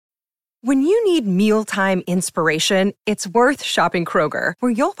When you need mealtime inspiration, it's worth shopping Kroger,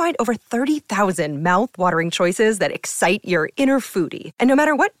 where you'll find over 30,000 mouth-watering choices that excite your inner foodie. And no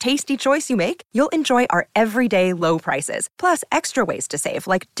matter what tasty choice you make, you'll enjoy our everyday low prices, plus extra ways to save,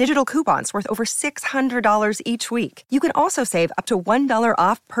 like digital coupons worth over $600 each week. You can also save up to $1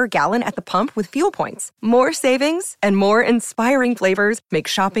 off per gallon at the pump with fuel points. More savings and more inspiring flavors make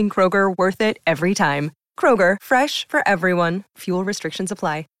shopping Kroger worth it every time. Kroger, fresh for everyone. Fuel restrictions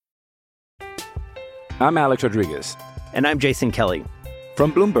apply. I'm Alex Rodriguez. And I'm Jason Kelly.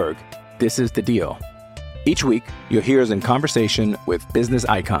 From Bloomberg, this is The Deal. Each week, you'll hear us in conversation with business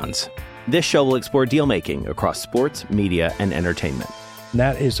icons. This show will explore deal-making across sports, media, and entertainment.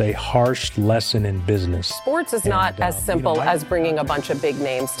 That is a harsh lesson in business. Sports is not as simple as bringing a bunch of big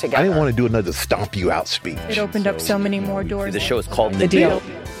names together. I didn't want to do another stomp you out speech. It opened up so many more doors. The show is called The Deal.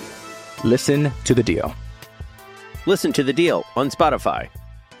 Listen to The Deal. Listen to The Deal on Spotify.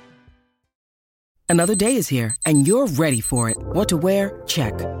 Another day is here, and you're ready for it. What to wear?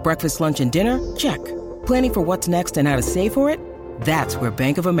 Check. Breakfast, lunch, and dinner? Check. Planning for what's next and how to save for it? That's where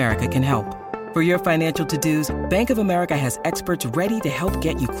Bank of America can help. For your financial to-dos, Bank of America has experts ready to help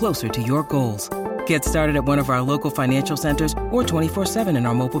get you closer to your goals. Get started at one of our local financial centers or 24/7 in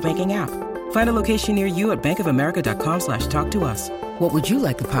our mobile banking app. Find a location near you at bankofamerica.com/talktous. What would you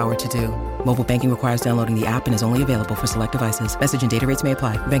like the power to do? Mobile banking requires downloading the app and is only available for select devices. Message and data rates may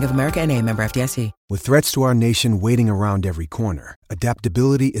apply. Bank of America N.A., member FDIC. With threats to our nation waiting around every corner,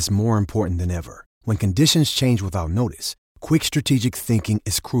 adaptability is more important than ever. When conditions change without notice, quick strategic thinking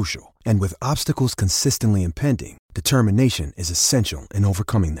is crucial. And with obstacles consistently impending, determination is essential in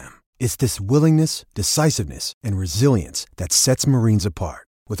overcoming them. It's this willingness, decisiveness, and resilience that sets Marines apart.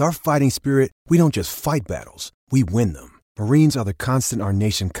 With our fighting spirit, we don't just fight battles, we win them. Marines are the constant our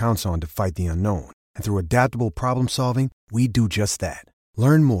nation counts on to fight the unknown. And through adaptable problem solving, we do just that.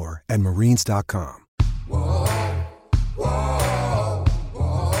 Learn more at marines.com. Whoa, whoa, whoa,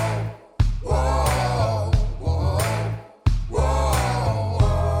 whoa, whoa,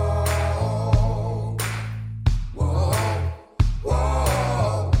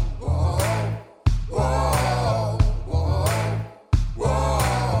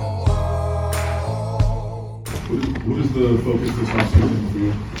 What is the focus this offseason for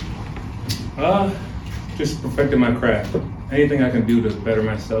you? Just perfecting my craft. Anything I can do to better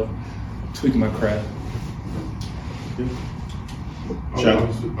myself, tweak my craft.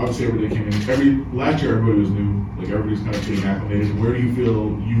 Obviously, everybody came in. Last year, everybody was new. Like everybody's kind of getting acclimated. Where do you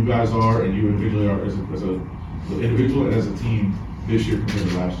feel you guys are, and you individually are as an individual and as a team this year compared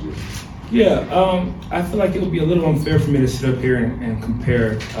to last year? Yeah, I feel like it would be a little unfair for me to sit up here and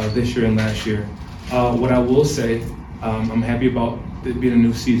compare this year and last year. What I will say, I'm happy about it being a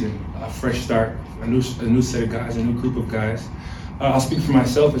new season, a fresh start, a new set of guys, a new group of guys. I'll speak for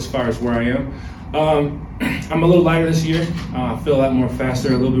myself as far as where I am. I'm a little lighter this year. I feel a lot more faster,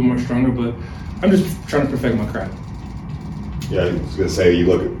 a little bit more stronger, but I'm just trying to perfect my craft. Yeah, I was going to say, you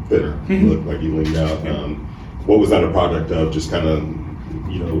look fitter. You look like you leaned out. What was that a product of? Just kind of,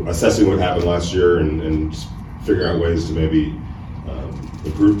 assessing what happened last year and just figuring out ways to maybe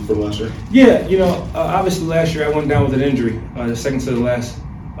improve from last year? Yeah, obviously last year I went down with an injury, the second to the last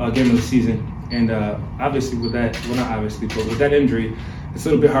game of the season. And obviously with that, well not obviously, but with that injury, it's a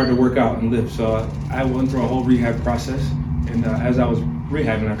little bit hard to work out and lift. So I went through a whole rehab process. And as I was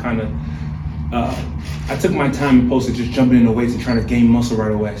rehabbing, I took my time opposed to just jumping into weights and trying to gain muscle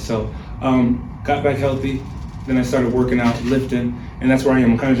right away. So got back healthy. Then I started working out, lifting, and that's where I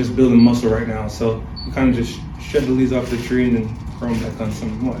am. I'm kind of just building muscle right now. So I'm kind of just shed the leaves off the tree and then throw them back on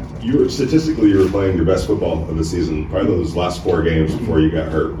some more. You were playing your best football of the season, probably those last 4 games before you got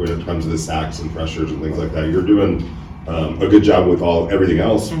hurt when it comes to the sacks and pressures and things like that. You're doing a good job with everything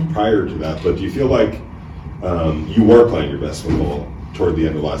else prior to that, but do you feel like you were playing your best football toward the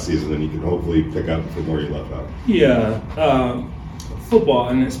end of last season and you can hopefully pick up from where you left off? Yeah, football,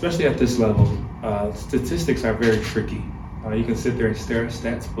 and especially at this level, statistics are very tricky. You can sit there and stare at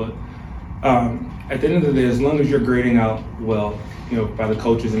stats, but at the end of the day, as long as you're grading out well, by the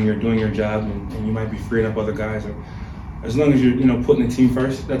coaches and you're doing your job and you might be freeing up other guys, and as long as you're putting the team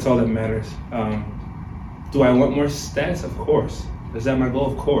first, that's all that matters. Do I want more stats? Of course. Is that my goal?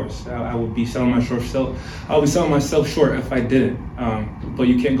 Of course. I would be selling myself. I would be selling myself short if I didn't. But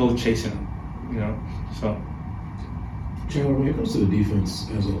you can't go chasing them, So. Chandler, when it comes to the defense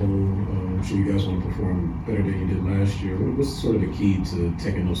as a whole, I'm sure you guys want to perform better than you did last year. What's sort of the key to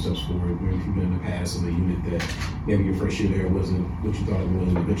taking those steps forward? Where you've been in the past in a unit that maybe your first year there wasn't what you thought it was,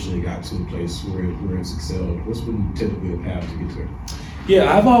 and eventually got to a place where it's excelled. What's been typically the path to get there?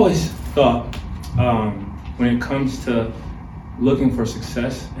 Yeah, I've always thought when it comes to looking for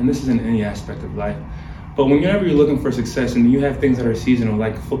success, and this is in any aspect of life, but whenever you're looking for success and you have things that are seasonal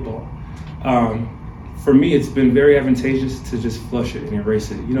like football, for me it's been very advantageous to just flush it and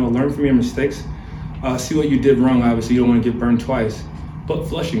erase it. Learn from your mistakes, see what you did wrong. Obviously you don't want to get burned twice, but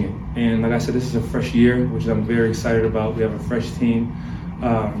flushing it. And like I said, this is a fresh year, which I'm very excited about. We have a fresh team,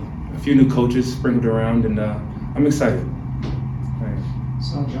 a few new coaches sprinkled around, and I'm excited.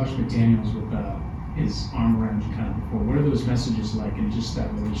 Saw Josh McDaniels with his arm around you kind of before. What are those messages like, and just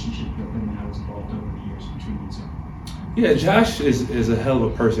that relationship with him and how it's evolved over the years between you two? Yeah, Josh is a hell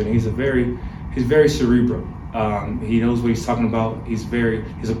of a person. He's very cerebral. He knows what he's talking about. He's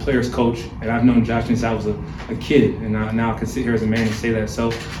a player's coach, and I've known Josh since I was a kid, and now I can sit here as a man and say that.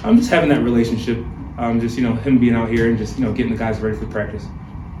 So I'm just having that relationship, him being out here and just getting the guys ready for practice.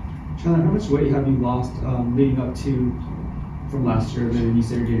 Chandler, how much weight have you lost leading up to from last year? Then you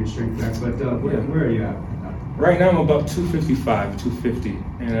said you're getting strength back, but where are you at? Right now I'm about 255, 250,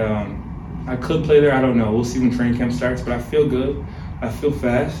 and I could play there. I don't know. We'll see when training camp starts, but I feel good. I feel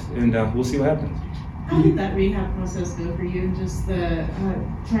fast, and we'll see what happens. How did that rehab process go for you? Just the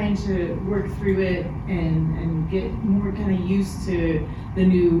trying to work through it and get more kind of used to the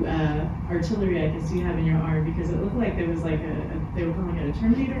new artillery, I guess, you have in your arm, because it looked like there was like they were calling it a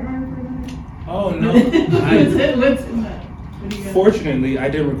Terminator arm for a minute. Oh no! What's in that? Fortunately, I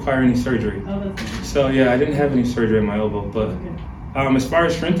didn't require any surgery. Oh, that's nice. So yeah, I didn't have any surgery in my elbow, but as far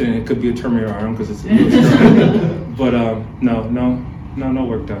as strengthening, it could be a Terminator arm because it's really strong. But no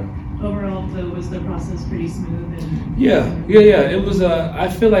work done. Overall, though, was the process pretty smooth? And Yeah. It was. I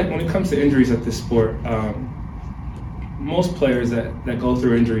feel like when it comes to injuries at this sport, most players that go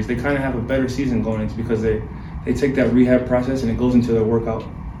through injuries, they kind of have a better season going into because they take that rehab process and it goes into their workout,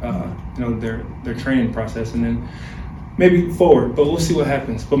 their training process, and then maybe forward. But we'll see what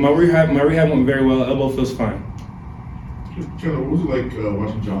happens. But my rehab went very well. Elbow feels fine. Chandler, what was it like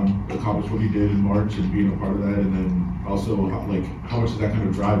watching John accomplish what he did in March and being a part of that, and then also how much is that kind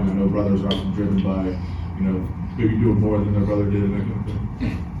of driving? I know brothers are often driven by, maybe doing more than their brother did and that kind of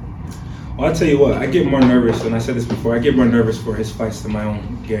thing. Well, I'll tell you what, I get more nervous, and I said this before, I get more nervous for his fights than my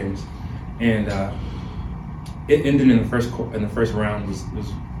own games. And it ended in the first round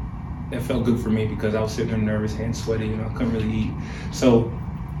it felt good for me because I was sitting there nervous, hands sweaty, I couldn't really eat. So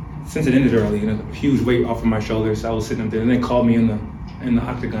since it ended early, a huge weight off of my shoulders, I was sitting up there, and they called me in the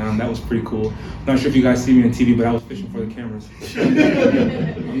octagon. That was pretty cool. I'm not sure if you guys see me on TV, but I was fishing for the cameras. I'm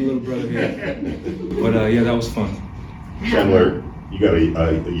the little brother here. But that was fun. Chandler, you got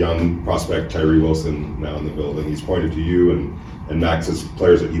a young prospect, Tyree Wilson, now in the building. He's pointed to you and Max as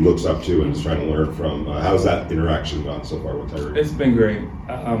players that he looks up to and is trying to learn from. How's that interaction gone so far with Tyree? It's been great.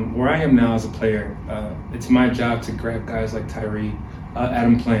 Where I am now as a player, it's my job to grab guys like Tyree,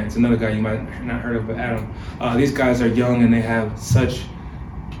 Adam Plants, another guy you might not heard of, but Adam. These guys are young and they have such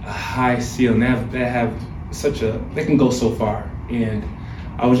a high ceiling. They can go so far. And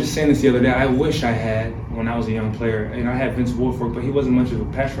I was just saying this the other day. I wish I had, when I was a young player, I had Vince Wilfork, but he wasn't much of a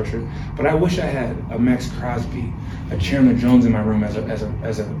pass rusher. But I wish I had a Max Crosby, a Chandler Jones in my room as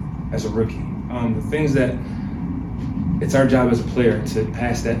a rookie. The things that it's our job as a player to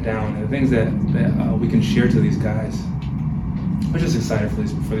pass that down, and the things that we can share to these guys. I'm just excited for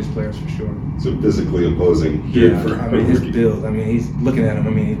these players for sure. So physically imposing. Yeah, his build. He's looking at him.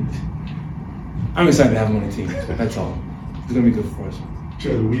 I'm excited to have him on the team. That's all. It's gonna be good for us.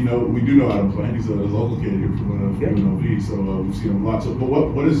 Sure, we do know Adam Plant. He's a local kid here from UNLV, so we've seen him a lot. So, but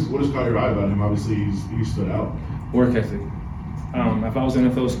what has caught your eye about him? Obviously, he's stood out. Work ethic. If I was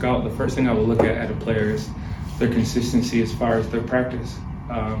an NFL scout, the first thing I would look at a player is their consistency as far as their practice.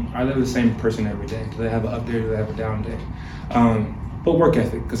 Are they the same person every day? Do they have an up day? Do they have a down day? But work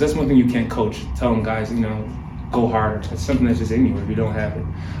ethic, because that's one thing you can't coach. Tell them guys, go harder. It's something that's just in you if you don't have it.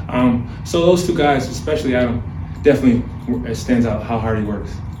 So those two guys, especially Adam, definitely it stands out how hard he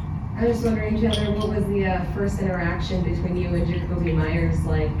works. I was wondering, Chandler, what was the first interaction between you and Jacoby Myers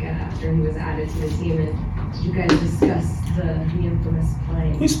like after he was added to the team, and did you guys discuss the infamous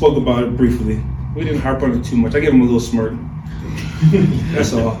play? We spoke about it briefly. We didn't harp on it too much. I gave him a little smirk.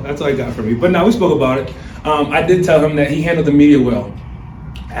 That's all. That's all I got from me. But no, we spoke about it. I did tell him that he handled the media well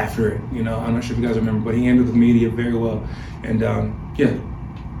after it. I'm not sure if you guys remember, but he handled the media very well. And that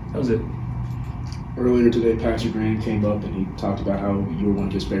was it. Earlier today, Patrick Graham came up and he talked about how you were one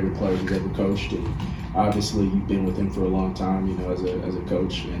of his favorite players he's ever coached, and obviously you've been with him for a long time, as a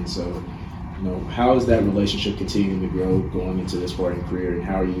coach. And so, how is that relationship continuing to grow going into this part of your career, and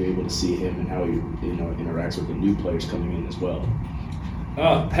how are you able to see him and how he interacts with the new players coming in as well?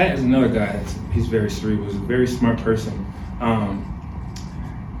 Pat is another guy. He's very cerebral. He's a very smart person.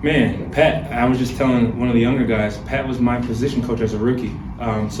 Man, Pat, I was just telling one of the younger guys, Pat was my position coach as a rookie.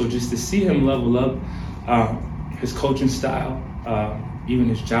 So just to see him level up, his coaching style, even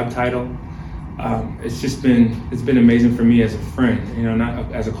his job title, it's been amazing for me as a friend. You know,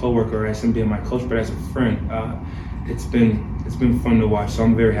 not as a coworker or as him being my coach, but as a friend. It's been fun to watch. So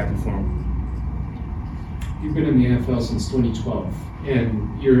I'm very happy for him. You've been in the NFL since 2012,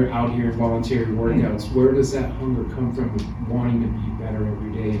 and you're out here volunteering workouts. Where does that hunger come from, with wanting to be better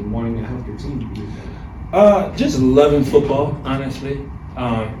every day and wanting to help your team to be better? Just loving football, honestly.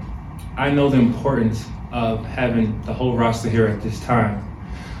 I know the importance of having the whole roster here at this time.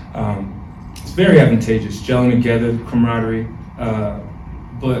 It's very advantageous, gelling together, camaraderie,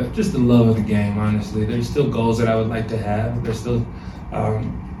 but just the love of the game, honestly. There's still goals that I would like to have. There's still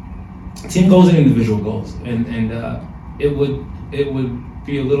team goals and individual goals, and it would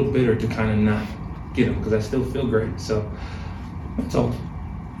be a little bitter to kind of not get them, because I still feel great. So that's all.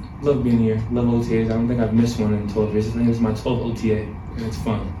 Love being here. Love OTAs. I don't think I've missed one in 12 years. I think it's my 12th OTA, and it's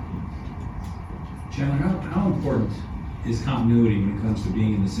fun. Chandler, how important is continuity when it comes to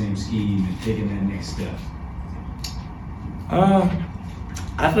being in the same scheme and taking that next step? I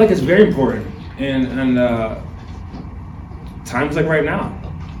feel like it's very important, and times like right now,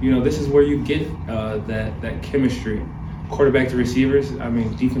 you know, this is where you get that chemistry, quarterback to receivers. I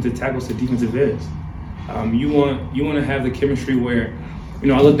mean, defensive tackles to defensive ends. You want to have the chemistry where, you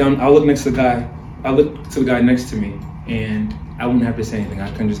know, I look to the guy next to me, and I wouldn't have to say anything.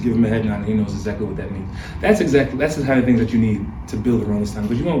 I can just give him a head nod, and he knows exactly what that means. That's the kind of things that you need to build around this time,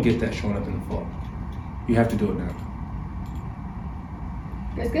 because you won't get that showing up in the fall. You have to do it now.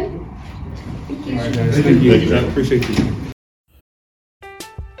 That's good. Thank you. All right, guys. Thank you. I appreciate you.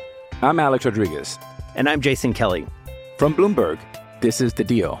 I'm Alex Rodriguez. And I'm Jason Kelly. From Bloomberg, this is The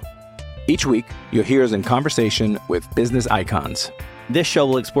Deal. Each week, you'll hear us in conversation with business icons. This show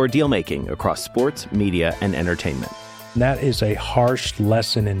will explore deal-making across sports, media, and entertainment. That is a harsh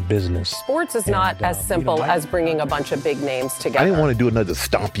lesson in business. Sports is not as simple as bringing a bunch of big names together. I didn't want to do another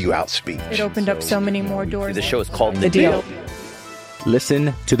stomp you out speech. It opened up so many more doors. The show is called The Deal.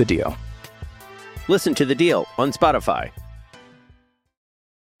 Listen to The Deal. Listen to The Deal on Spotify.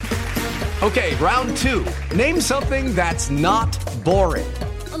 Okay, round two. Name something that's not boring.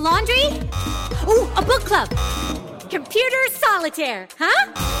 A laundry? Ooh, a book club. Computer solitaire,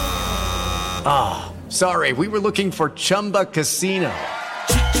 huh? Ah, sorry, we were looking for Chumba Casino.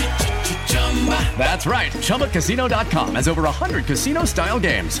 That's right, ChumbaCasino.com has over 100 casino-style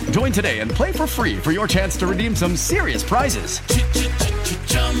games. Join today and play for free for your chance to redeem some serious prizes.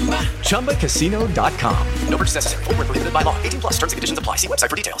 ChumbaCasino.com. No purchase necessary. Void where prohibited by law. 18+ terms and conditions apply. See website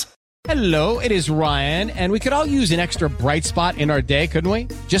for details. Hello, it is Ryan, and we could all use an extra bright spot in our day, couldn't we?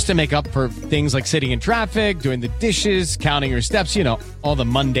 Just to make up for things like sitting in traffic, doing the dishes, counting your steps, you know, all the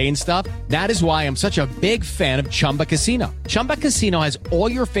mundane stuff. That is why I'm such a big fan of Chumba Casino. Chumba Casino has all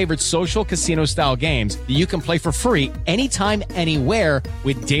your favorite social casino-style games that you can play for free anytime, anywhere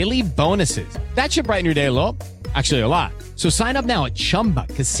with daily bonuses. That should brighten your day a little. Actually, a lot. So sign up now at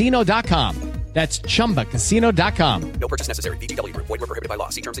ChumbaCasino.com. That's ChumbaCasino.com. No purchase necessary. VGW Group. Void where prohibited by law.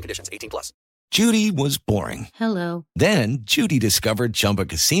 See terms and conditions. 18+. Judy was boring. Hello. Then Judy discovered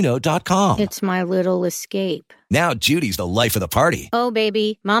ChumbaCasino.com. It's my little escape. Now Judy's the life of the party. Oh,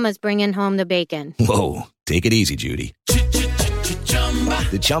 baby, mama's bringing home the bacon. Whoa, take it easy, Judy.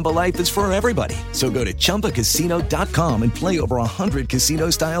 The Chumba life is for everybody. So go to ChumbaCasino.com and play over 100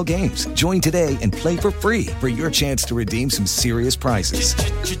 casino-style games. Join today and play for free for your chance to redeem some serious prizes.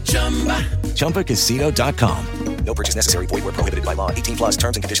 ChumbaCasino.com. No purchase necessary. Void where prohibited by law. 18+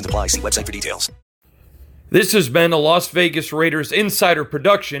 terms and conditions apply. See website for details. This has been a Las Vegas Raiders Insider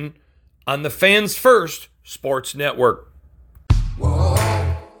production on the Fans First Sports Network. Whoa,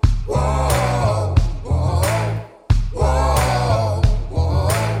 whoa.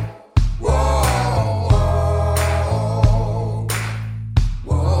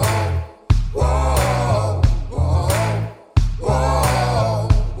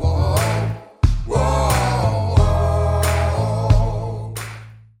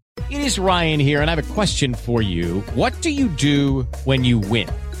 It is Ryan here, and I have a question for you. What do you do when you win?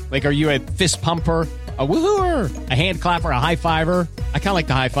 Like, are you a fist pumper, a woohooer, a hand clapper, a high fiver? I kind of like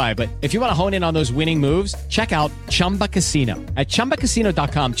the high five, but if you want to hone in on those winning moves, check out Chumba Casino. At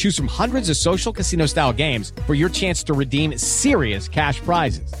ChumbaCasino.com, choose from hundreds of social casino-style games for your chance to redeem serious cash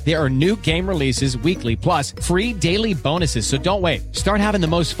prizes. There are new game releases weekly, plus free daily bonuses, so don't wait. Start having the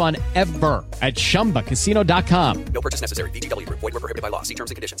most fun ever at ChumbaCasino.com. No purchase necessary. VGW Group. Void where prohibited by law. See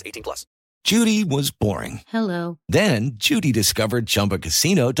terms and conditions. 18+. Judy was boring. Hello. Then Judy discovered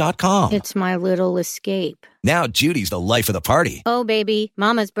ChumbaCasino.com. It's my little escape. Now Judy's the life of the party. Oh, baby,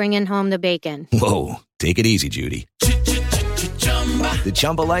 mama's bringing home the bacon. Whoa, take it easy, Judy. The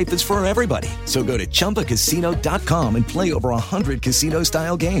Chumba life is for everybody. So go to ChumbaCasino.com and play over 100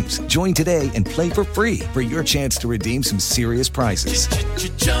 casino-style games. Join today and play for free for your chance to redeem some serious prizes.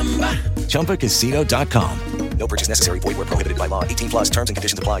 ChumbaCasino.com. No purchase necessary. Void where prohibited by law. 18 plus terms and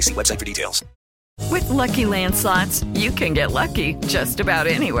conditions apply. See website for details. With Lucky Land Slots, you can get lucky just about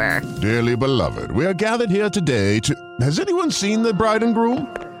anywhere. Dearly beloved, we are gathered here today to... Has anyone seen the bride and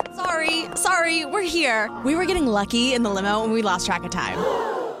groom? Sorry, we're here. We were getting lucky in the limo and we lost track of time.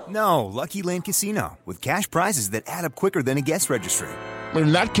 No, Lucky Land Casino, with cash prizes that add up quicker than a guest registry.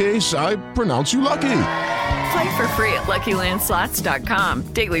 In that case, I pronounce you lucky. Play for free at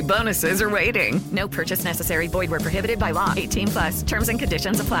LuckyLandSlots.com. Daily bonuses are waiting. No purchase necessary. Void where prohibited by law. 18 plus. Terms and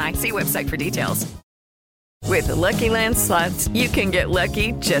conditions apply. See website for details. With the Lucky Land Slots, you can get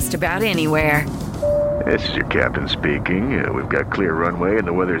lucky just about anywhere. This is your captain speaking. We've got clear runway and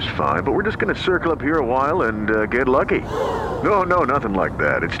the weather's fine, but we're just going to circle up here a while and get lucky. No, nothing like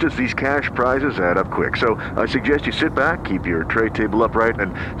that. It's just these cash prizes add up quick. So I suggest you sit back, keep your tray table upright,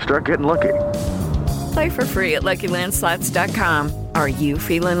 and start getting lucky. Play for free at LuckyLandSlots.com. Are you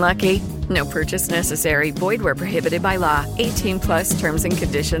feeling lucky? No purchase necessary. Void where prohibited by law. 18 plus terms and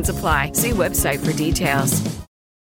conditions apply. See website for details.